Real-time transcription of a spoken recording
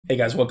Hey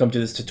guys, welcome to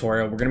this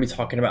tutorial. We're going to be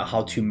talking about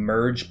how to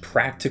merge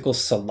practical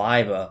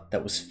saliva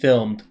that was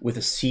filmed with a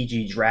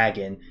CG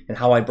dragon and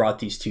how I brought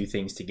these two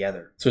things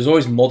together. So there's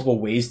always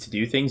multiple ways to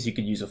do things. You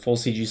could use a full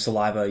CG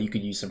saliva, you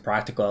could use some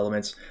practical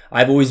elements.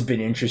 I've always been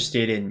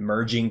interested in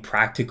merging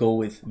practical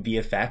with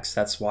VFX.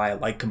 That's why I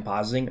like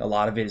compositing. A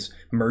lot of it is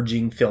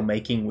merging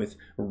filmmaking with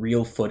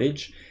real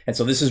footage. And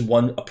so this is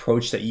one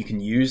approach that you can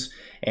use.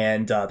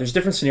 And there's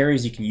different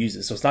scenarios you can use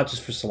this. So it's not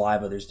just for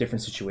saliva. There's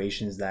different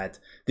situations that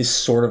this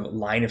sort of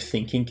line of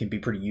thinking can be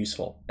pretty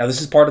useful. Now, this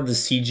is part of the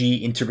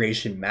CG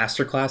Integration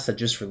Masterclass that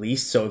just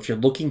released. So if you're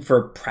looking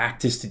for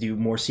practice to do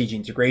more CG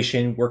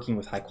integration, working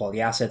with high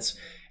quality assets,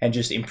 and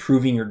just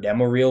improving your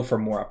demo reel for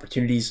more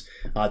opportunities,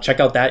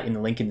 check out that in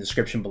the link in the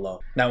description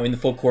below. Now, in the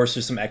full course,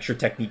 there's some extra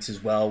techniques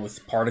as well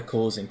with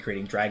particles and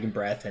creating dragon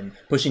breath and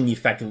pushing the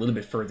effect a little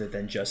bit further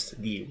than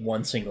just the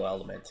one single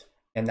element.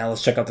 And now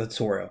let's check out the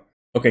tutorial.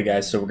 Okay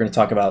guys, so we're going to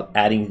talk about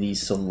adding the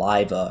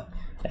saliva.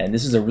 And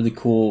this is a really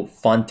cool,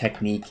 fun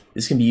technique.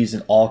 This can be used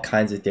in all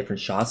kinds of different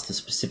shots, the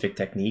specific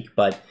technique.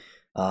 But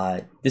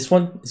this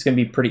one is going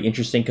to be pretty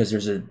interesting because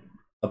there's a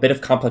bit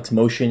of complex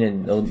motion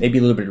and maybe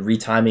a little bit of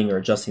retiming or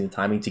adjusting the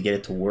timing to get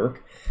it to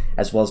work,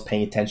 as well as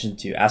paying attention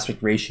to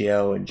aspect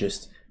ratio and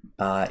just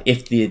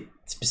if the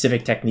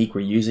specific technique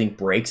we're using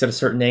breaks at a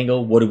certain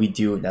angle, what do we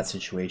do in that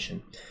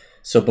situation?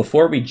 So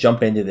before we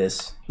jump into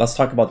this, let's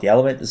talk about the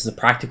element. This is a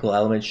practical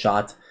element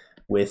shot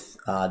with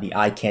the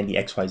Eye Candy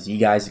XYZ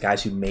guys, the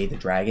guys who made the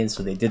dragon.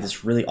 So they did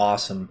this really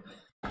awesome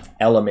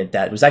element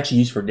that was actually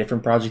used for a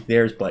different project of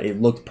theirs, but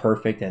it looked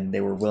perfect and they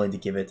were willing to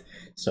give it.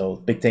 So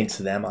big thanks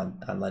to them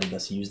on letting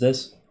us use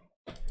this.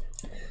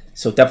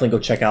 So definitely go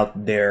check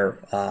out their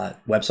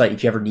website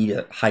if you ever need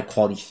a high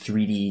quality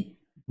 3D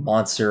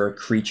monster,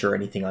 creature, or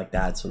anything like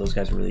that. So those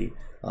guys are really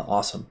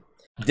awesome.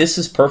 This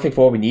is perfect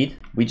for what we need.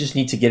 We just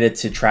need to get it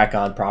to track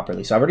on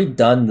properly. So I've already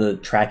done the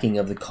tracking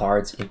of the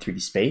cards in 3D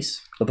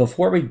space. But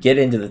before we get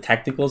into the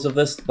technicals of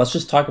this, let's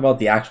just talk about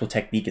the actual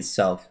technique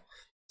itself.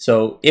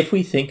 So if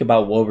we think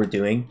about what we're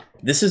doing,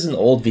 this is an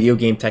old video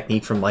game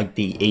technique from like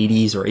the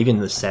 80s or even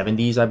the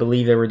 70s, I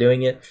believe they were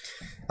doing it.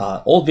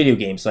 Old video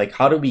games, like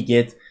how do we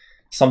get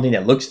something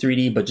that looks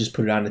 3D but just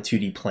put it on a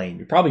 2D plane?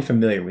 You're probably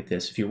familiar with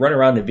this. If you run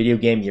around a video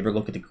game, you ever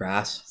look at the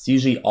grass, it's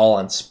usually all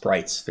on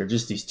sprites. They're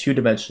just these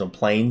two-dimensional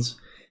planes.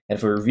 And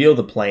if we reveal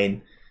the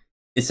plane,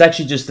 it's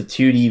actually just a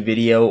 2D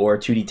video or a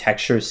 2D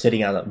texture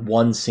sitting on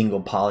one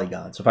single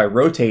polygon. So if I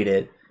rotate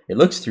it, it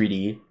looks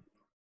 3D,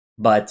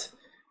 but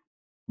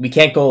we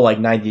can't go like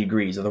 90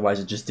 degrees, otherwise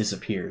it just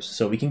disappears.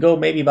 So we can go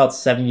maybe about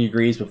 70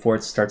 degrees before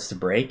it starts to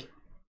break.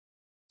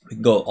 We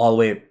can go all the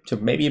way to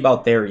maybe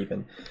about there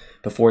even,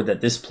 before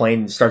this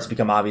plane starts to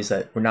become obvious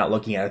that we're not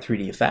looking at a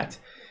 3D effect.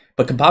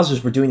 But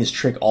compositors were doing this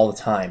trick all the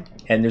time.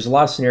 And there's a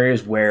lot of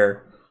scenarios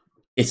where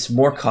it's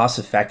more cost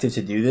effective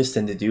to do this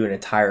than to do an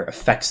entire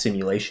effect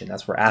simulation.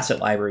 That's where asset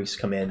libraries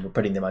come in. We're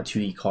putting them on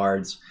 2D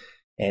cards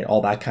and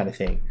all that kind of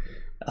thing.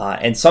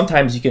 And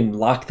sometimes you can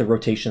lock the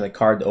rotation of the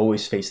card to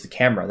always face the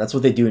camera. That's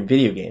what they do in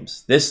video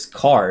games. This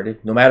card,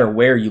 no matter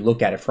where you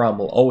look at it from,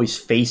 will always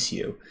face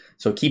you.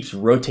 So it keeps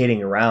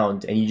rotating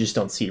around and you just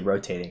don't see it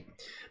rotating.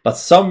 But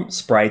some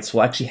sprites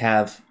will actually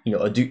have,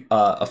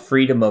 a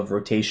freedom of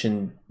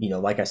rotation,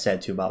 like I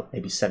said, to about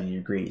maybe 70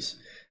 degrees.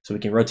 So we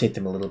can rotate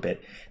them a little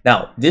bit.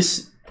 Now,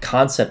 this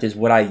concept is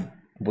what I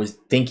was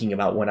thinking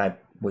about when I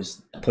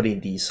was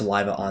putting the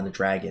saliva on the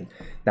dragon.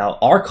 Now,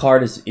 our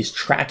card is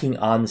tracking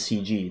on the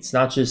CG. It's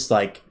not just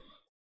like,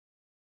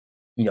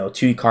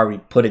 2D card we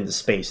put into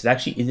space.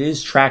 It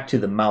is tracked to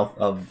the mouth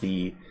of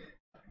the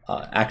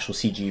actual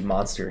CG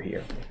monster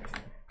here.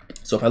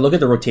 So if I look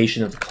at the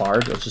rotation of the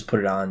card, let's just put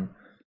it on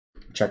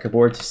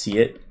checkerboard to see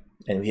it,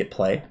 and we hit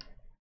play.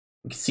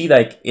 We can see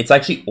like it's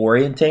actually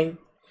orienting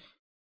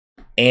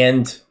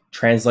and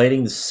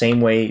translating the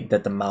same way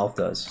that the mouth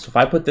does. So if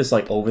I put this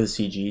like over the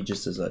CG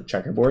just as a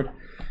checkerboard,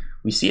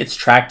 we see it's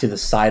tracked to the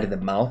side of the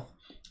mouth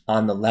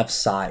on the left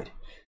side.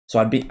 So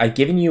I've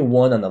given you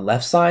one on the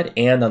left side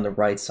and on the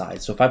right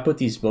side. So if I put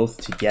these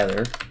both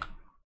together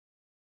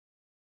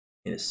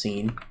in a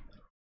scene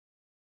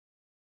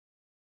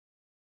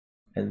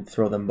and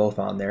throw them both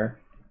on there,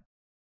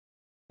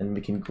 and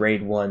we can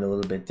grade one a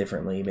little bit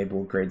differently. Maybe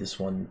we'll grade this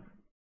one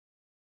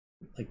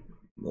like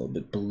a little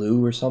bit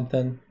blue or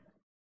something.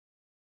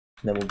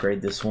 And then we'll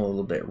grade this one a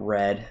little bit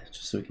red,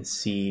 just so we can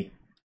see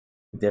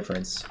the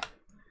difference.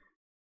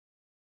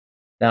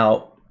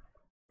 Now,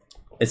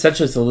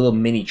 essentially it's a little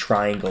mini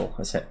triangle,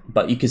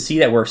 but you can see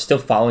that we're still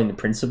following the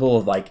principle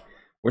of like,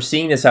 we're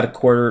seeing this at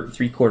a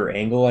three-quarter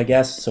angle, I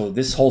guess. So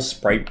this whole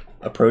sprite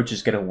approach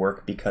is gonna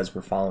work because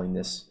we're following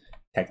this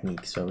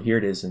technique. So here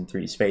it is in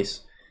 3D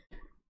space.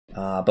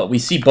 But we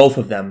see both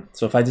of them.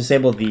 So if I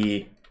disable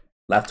the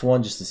left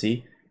one just to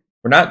see,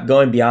 we're not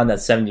going beyond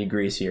that 70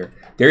 degrees here.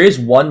 There is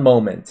one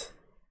moment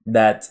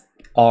that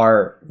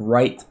our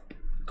right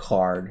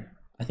card,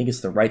 I think it's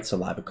the right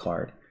saliva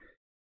card,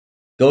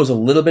 goes a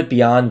little bit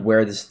beyond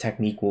where this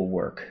technique will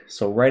work.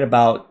 So right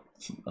about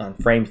on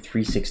frame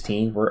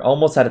 316, we're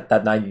almost at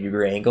that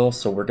 90-degree angle,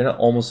 so we're gonna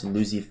almost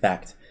lose the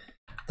effect.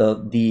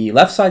 The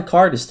left side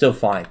card is still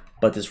fine,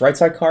 but this right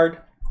side card,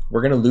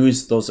 we're gonna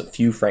lose those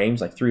few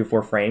frames, like 3 or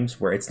 4 frames,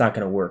 where it's not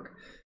gonna work.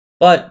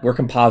 But we're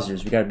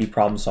compositors, we gotta be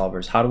problem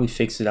solvers. How do we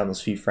fix it on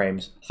those few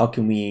frames? How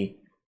can we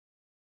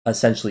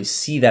essentially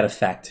see that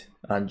effect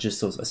on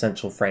just those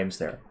essential frames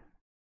there?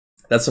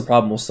 That's the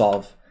problem we'll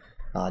solve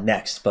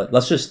next, but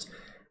let's just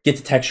get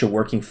the texture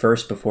working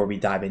first before we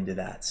dive into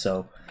that.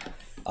 So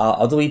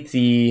I'll just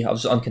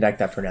unconnect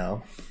that for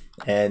now,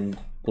 and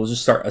we'll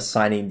just start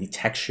assigning the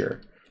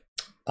texture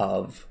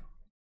of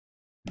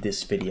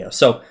this video.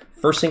 So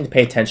first thing to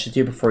pay attention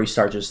to before you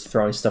start just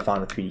throwing stuff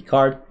on a 3D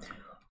card,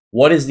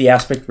 what is the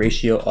aspect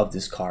ratio of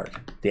this card?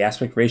 The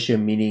aspect ratio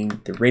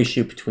meaning the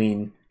ratio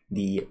between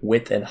the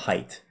width and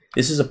height.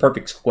 This is a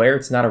perfect square,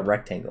 it's not a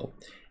rectangle.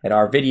 And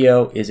our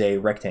video is a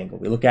rectangle.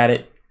 We look at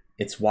it,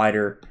 it's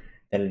wider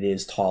than it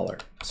is taller.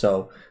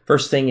 So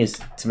first thing is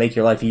to make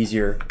your life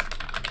easier,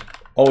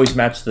 always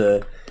match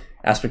the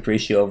aspect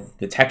ratio of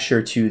the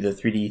texture to the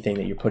 3D thing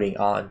that you're putting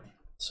on.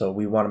 So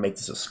we want to make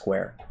this a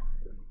square.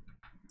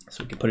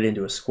 So we can put it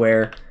into a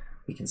square,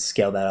 we can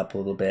scale that up a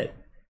little bit,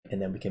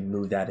 and then we can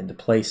move that into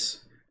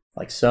place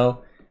like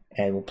so,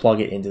 and we'll plug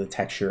it into the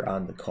texture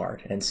on the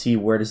card and see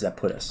where does that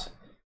put us.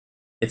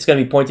 It's going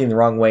to be pointing the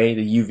wrong way,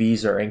 the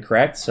UVs are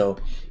incorrect, so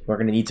we're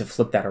going to need to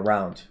flip that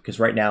around, because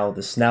right now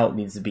the snout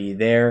needs to be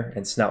there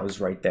and snout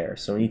is right there.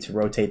 So we need to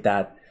rotate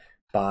that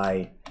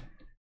by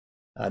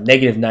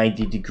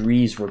 -90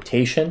 degrees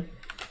rotation,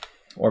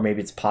 or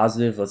maybe it's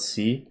positive, let's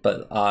see.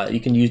 But you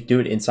can do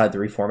it inside the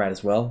reformat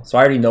as well. So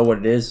I already know what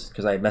it is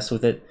because I messed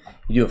with it.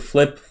 You do a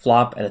flip,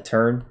 flop, and a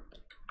turn,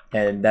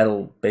 and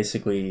that'll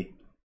basically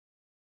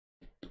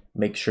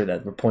make sure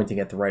that we're pointing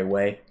it the right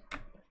way.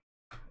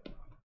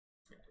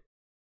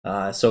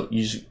 So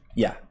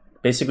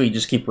basically you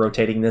just keep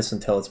rotating this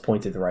until it's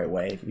pointed the right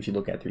way if you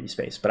look at 3D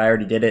space. But I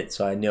already did it,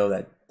 so I know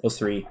that those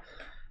 3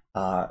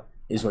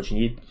 is what you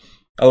need.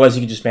 Otherwise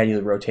you can just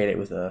manually rotate it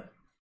with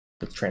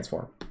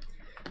transform.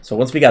 So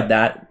once we got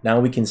that, now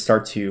we can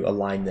start to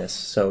align this.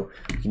 So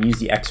you can use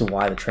the X and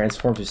Y, the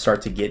transform, to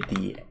start to get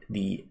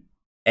the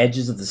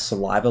edges of the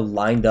saliva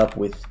lined up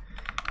with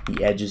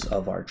the edges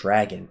of our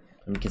dragon.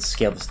 And we can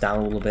scale this down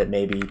a little bit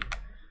maybe.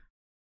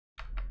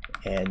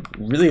 And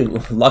really,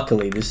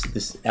 luckily,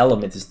 this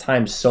element is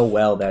timed so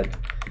well that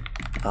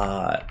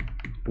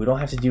we don't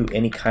have to do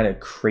any kind of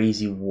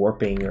crazy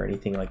warping or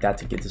anything like that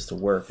to get this to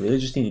work. We really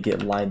just need to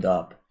get lined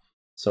up.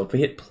 So if we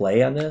hit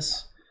play on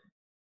this,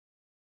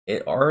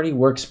 it already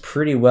works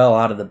pretty well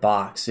out of the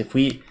box.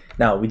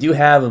 Now we do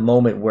have a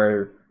moment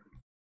where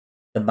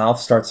the mouth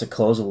starts to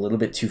close a little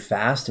bit too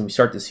fast and we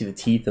start to see the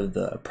teeth of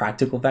the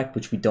practical effect,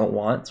 which we don't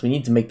want. So we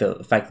need to make the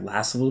effect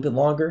last a little bit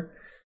longer.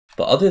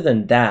 But other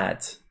than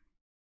that,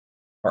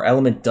 our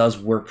element does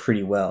work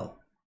pretty well.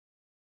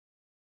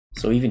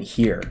 So even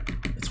here,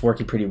 it's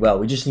working pretty well.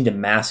 We just need to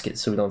mask it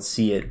so we don't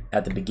see it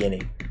at the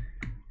beginning.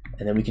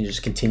 And then we can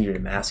just continue to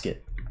mask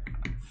it.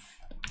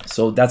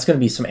 So that's going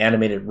to be some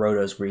animated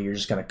rotos where you're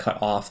just going to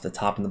cut off the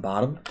top and the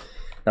bottom.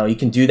 Now you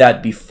can do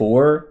that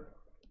before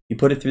you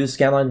put it through the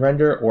scanline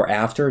render or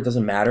after, it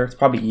doesn't matter. It's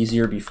probably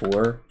easier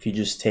before if you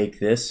just take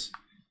this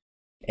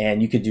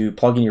and you could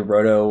plug in your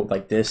roto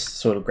like this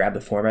so it'll grab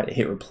the format and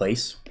hit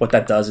replace. What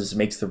that does is it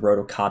makes the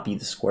roto copy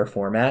the square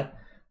format,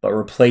 but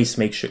replace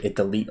makes sure it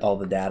delete all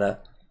the data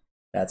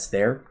that's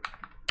there,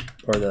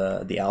 or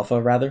the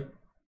alpha rather.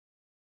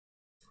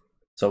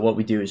 So what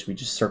we do is we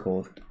just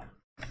circle.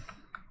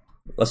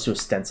 Let's do a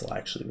stencil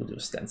actually. We'll do a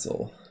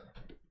stencil.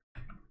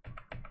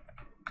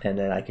 And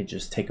then I could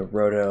just take a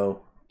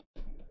roto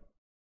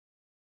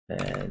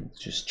and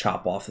just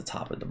chop off the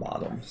top and the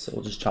bottom. So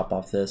we'll just chop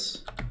off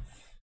this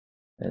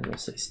and we'll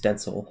say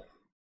stencil.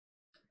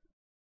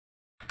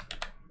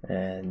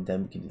 And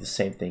then we can do the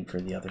same thing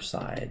for the other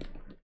side,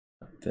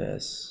 like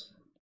this.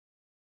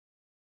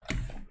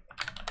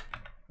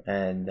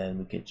 And then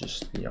we could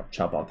just,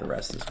 chop off the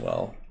rest as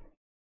well.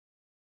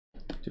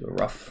 Do a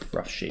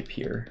rough shape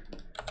here.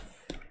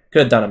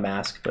 Could have done a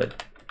mask,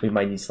 but we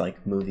might need to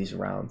move these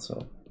around,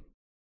 so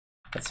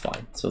that's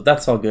fine. So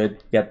that's all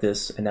good. Get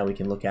this, and now we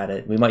can look at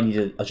it. We might need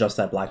to adjust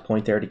that black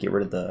point there to get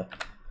rid of the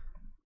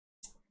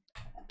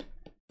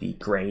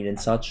grain and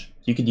such.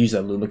 You could use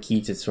a Luma key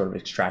to sort of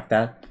extract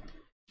that.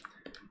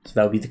 So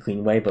that would be the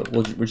clean way, but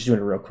we're just doing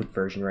a real quick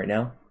version right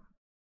now.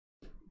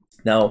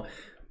 Now,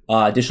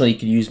 additionally, you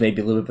could use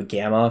maybe a little bit of a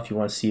gamma if you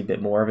want to see a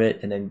bit more of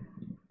it, and then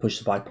push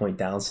the black point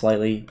down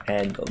slightly,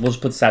 and we'll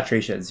just put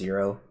saturation at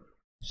 0.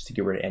 Just to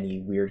get rid of any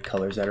weird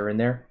colors that are in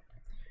there.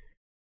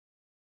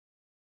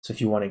 So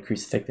if you want to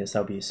increase the thickness, that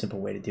would be a simple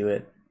way to do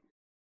it.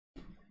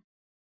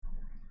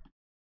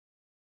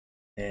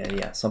 And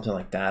yeah, something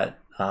like that.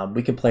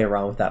 We can play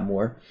around with that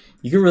more.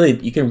 You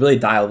can really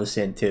dial this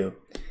in too.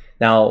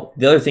 Now,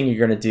 the other thing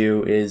you're going to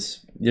do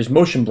is there's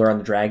motion blur on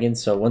the dragon.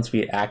 So once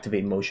we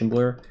activate motion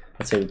blur,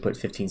 let's say we put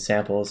 15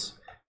 samples,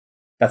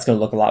 that's going to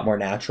look a lot more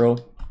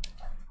natural.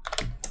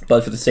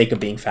 But for the sake of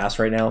being fast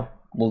right now,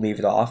 we'll leave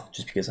it off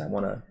just because I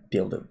want to be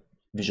able to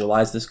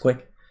visualize this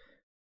quick.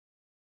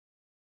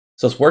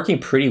 So it's working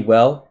pretty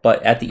well,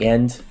 but at the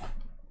end,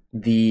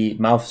 the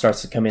mouth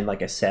starts to come in,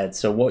 like I said.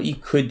 So what you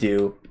could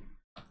do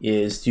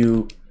is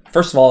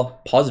first of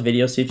all, pause the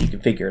video, see if you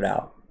can figure it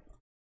out.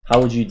 How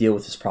would you deal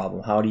with this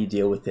problem? How do you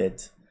deal with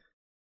it?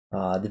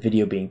 The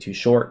video being too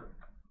short.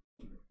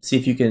 See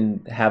if you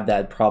can have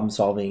that problem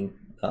solving,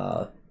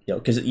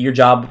 because your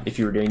job, if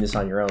you were doing this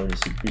on your own,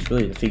 is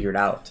really to figure it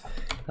out,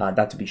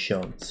 not to be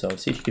shown. So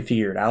see if you can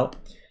figure it out.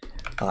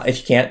 If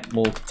you can't,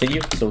 we'll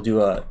continue. So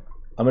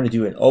I'm going to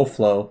do an O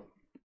flow.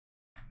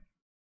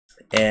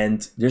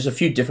 And there's a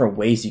few different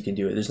ways you can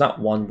do it. There's not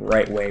one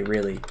right way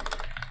really.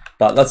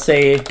 But let's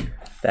say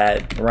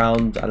that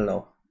around, I don't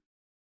know,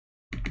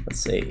 let's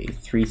say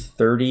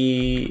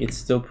 330, it's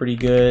still pretty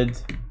good.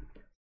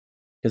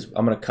 Because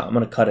I'm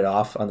gonna cut it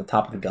off on the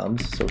top of the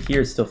gums. So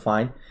here it's still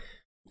fine.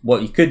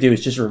 What you could do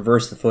is just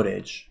reverse the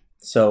footage.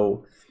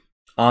 So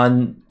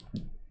on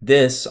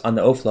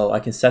the O flow, I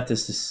can set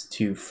this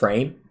to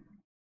frame,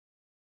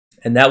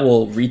 and that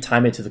will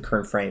retime it to the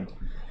current frame.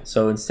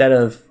 So instead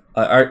of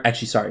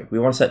actually, sorry, we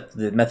want to set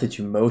the method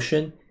to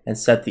motion and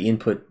set the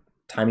input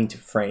timing to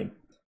frame.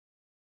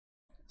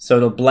 So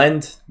it'll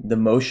blend the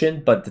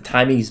motion, but the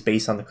timing is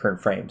based on the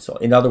current frame. So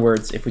in other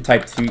words, if we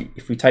type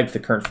the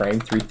current frame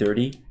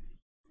 330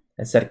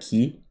 and set a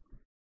key,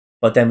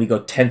 but then we go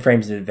 10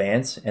 frames in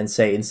advance and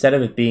say instead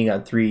of it being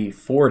on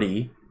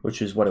 340,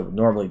 which is what it would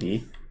normally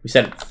be, we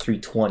set it to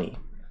 320.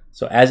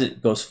 So as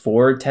it goes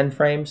forward 10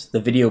 frames,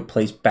 the video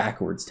plays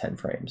backwards 10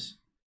 frames.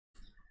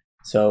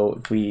 So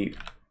if we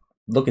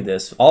look at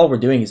this, all we're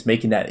doing is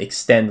making that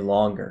extend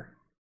longer.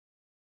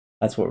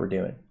 That's what we're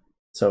doing.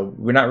 So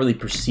we're not really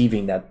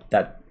perceiving that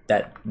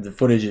the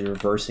footage is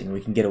reversing.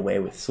 We can get away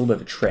with it. It's a little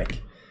bit of a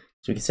trick.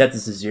 So we can set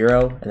this to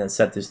 0 and then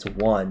set this to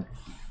 1.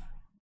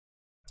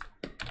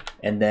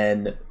 And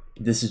then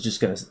this is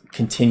just going to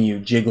continue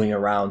jiggling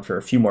around for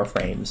a few more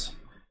frames.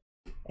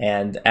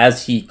 And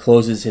as he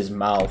closes his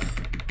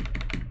mouth,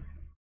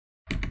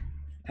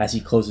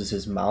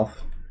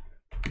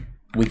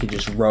 we can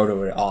just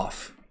roto it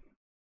off.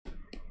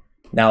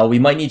 Now we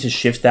might need to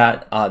shift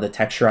that the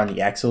texture on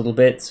the X a little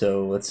bit.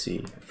 So let's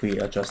see, if we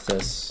adjust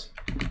this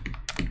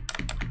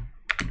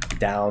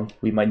down,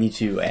 we might need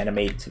to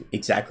animate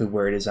exactly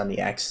where it is on the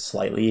X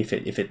slightly if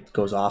it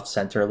goes off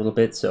center a little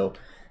bit. So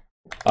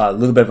a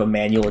little bit of a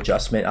manual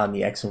adjustment on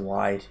the X and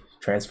Y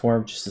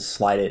transform just to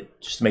slide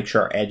it, just to make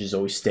sure our edge is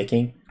always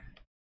sticking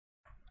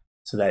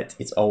so that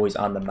it's always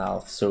on the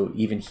mouth. So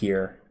even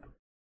here,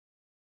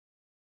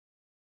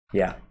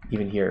 yeah,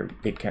 even here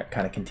it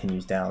kind of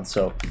continues down.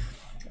 So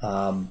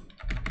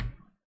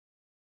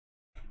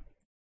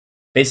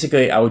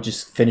basically I would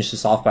just finish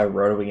this off by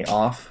rotoing it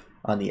off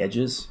on the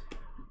edges.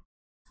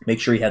 Make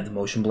sure you have the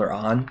motion blur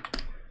on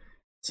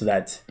so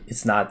that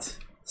it's not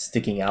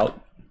sticking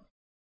out.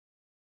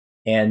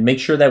 And make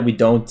sure that we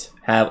don't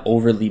have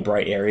overly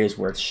bright areas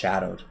where it's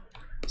shadowed.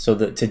 So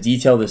to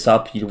detail this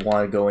up, you'd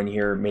want to go in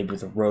here maybe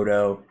with a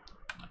roto,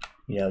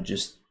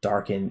 just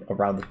darken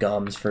around the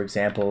gums, for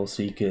example.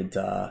 So you could,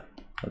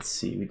 let's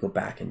see, we go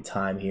back in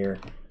time here.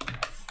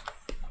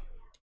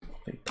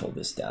 Let me pull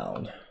this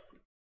down.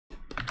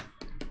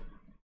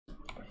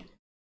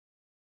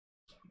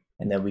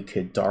 And then we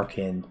could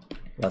darken,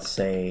 let's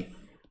say,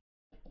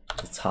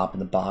 the top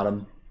and the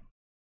bottom,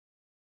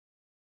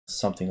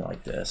 something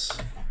like this.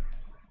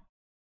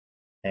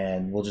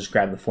 And we'll just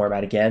grab the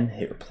format again,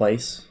 hit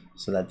replace,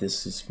 so that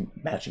this is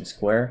matching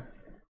square.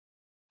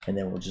 And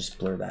then we'll just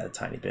blur that a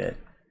tiny bit.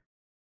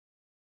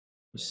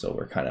 So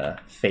we're kind of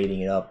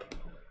fading it up.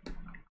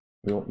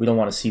 We don't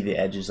want to see the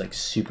edges like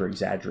super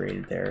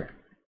exaggerated there.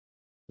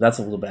 That's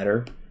a little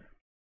better.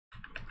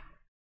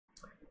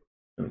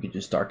 And we could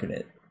just darken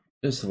it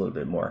just a little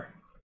bit more.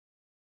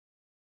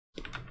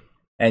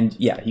 And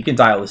yeah, you can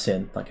dial this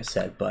in, like I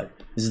said, but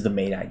this is the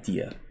main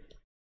idea.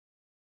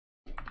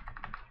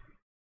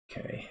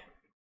 Okay.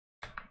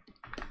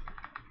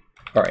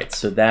 All right,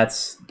 so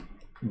that's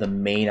the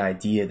main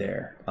idea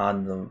there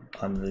on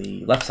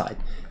the left side.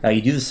 Now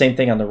you do the same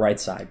thing on the right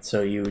side.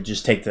 So you would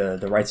just take the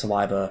right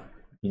saliva,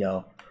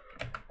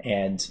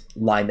 and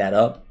line that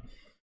up.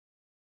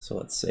 So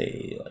let's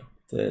say like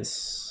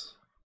this.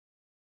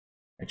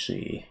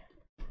 Actually,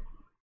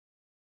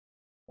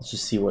 let's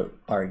just see what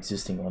our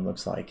existing one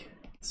looks like.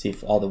 See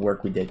if all the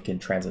work we did can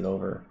translate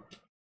over.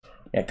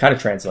 Yeah, it kind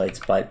of translates,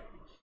 but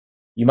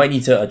you might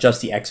need to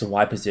adjust the X and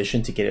Y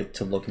position to get it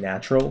to look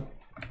natural.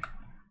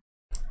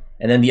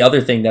 And then the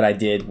other thing that I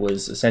did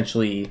was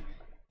essentially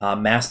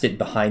masked it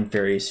behind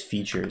various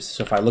features.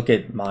 So if I look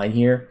at mine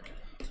here,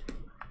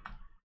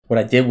 what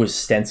I did was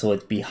stencil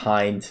it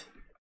behind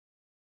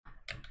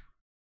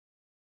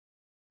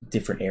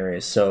different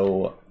areas.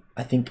 So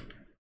I think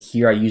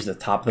here I used the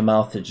top of the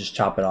mouth to just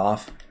chop it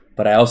off,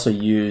 but I also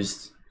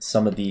used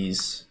some of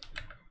these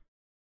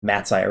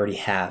mats I already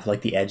have,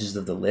 like the edges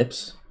of the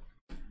lips.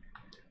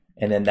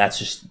 And then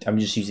I'm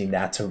just using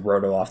that to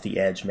roto off the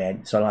edge, so I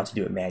don't have to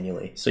do it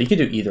manually. So you can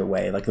do it either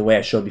way, like the way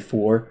I showed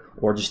before,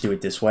 or just do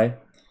it this way.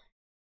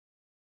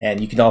 And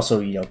you can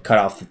also, cut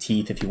off the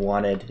teeth if you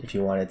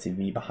wanted to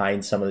be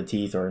behind some of the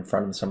teeth or in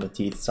front of some of the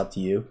teeth. It's up to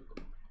you.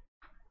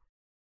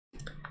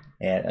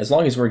 And as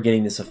long as we're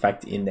getting this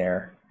effect in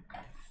there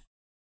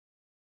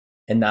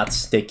and not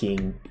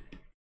sticking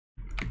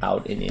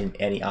out in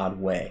any odd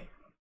way.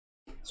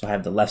 So I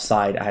have the left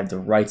side, I have the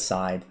right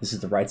side. This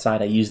is the right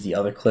side. I use the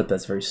other clip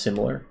that's very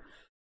similar.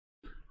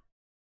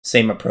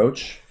 Same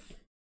approach.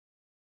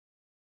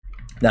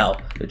 Now,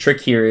 the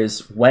trick here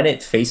is when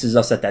it faces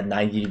us at that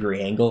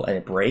 90-degree angle and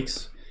it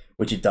breaks,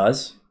 which it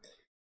does,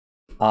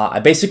 I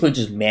basically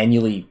just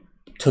manually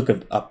took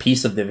a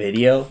piece of the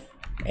video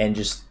and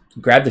just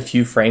grabbed a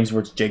few frames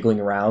where it's jiggling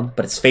around,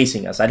 but it's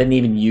facing us. I didn't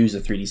even use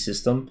a 3D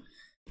system.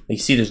 You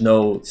see there's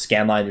no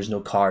scan line, there's no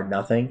card,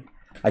 nothing.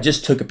 I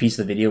just took a piece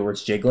of the video where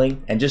it's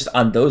jiggling, and just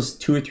on those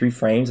 2 or 3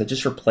 frames, I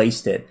just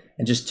replaced it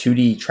and just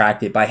 2D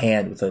tracked it by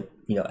hand with a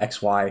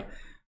XY.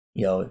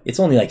 It's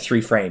only like 3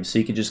 frames, so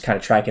you can just kind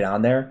of track it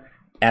on there,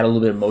 add a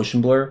little bit of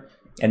motion blur,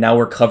 and now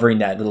we're covering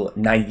that little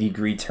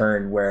 90-degree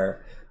turn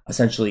where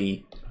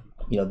essentially,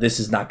 this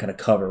is not going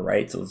to cover,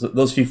 right? So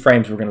those few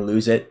frames, we're going to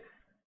lose it.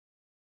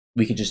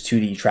 We could just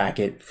 2D track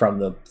it from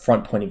the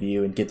front point of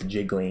view and get the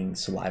jiggling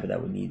saliva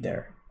that we need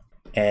there.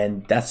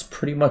 And that's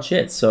pretty much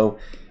it. So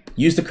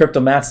use the crypto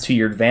mats to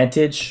your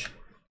advantage.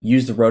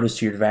 Use the rotors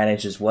to your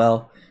advantage as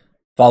well.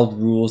 Follow the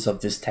rules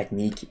of this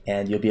technique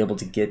and you'll be able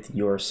to get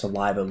your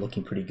saliva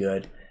looking pretty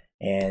good.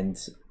 And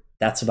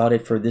that's about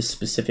it for this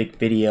specific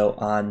video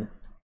on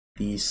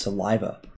the saliva.